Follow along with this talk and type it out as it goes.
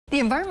The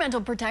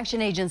Environmental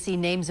Protection Agency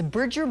names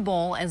Bridger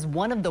Bowl as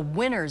one of the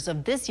winners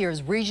of this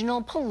year's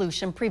Regional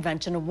Pollution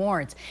Prevention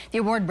Awards. The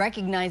award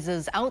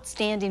recognizes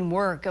outstanding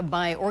work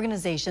by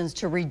organizations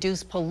to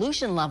reduce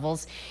pollution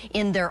levels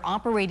in their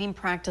operating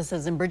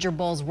practices. And Bridger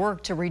Bowl's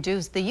work to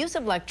reduce the use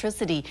of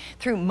electricity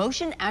through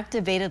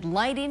motion-activated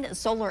lighting,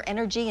 solar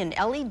energy, and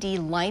LED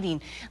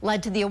lighting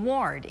led to the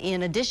award,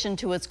 in addition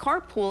to its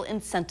carpool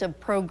incentive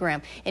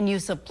program and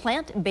use of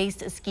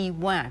plant-based ski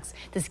wax.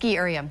 The ski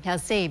area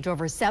has saved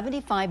over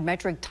 75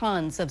 metric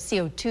tons of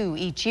CO2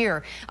 each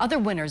year. Other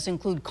winners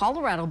include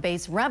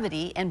Colorado-based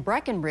Revity and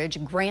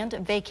Breckenridge Grand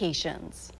Vacations.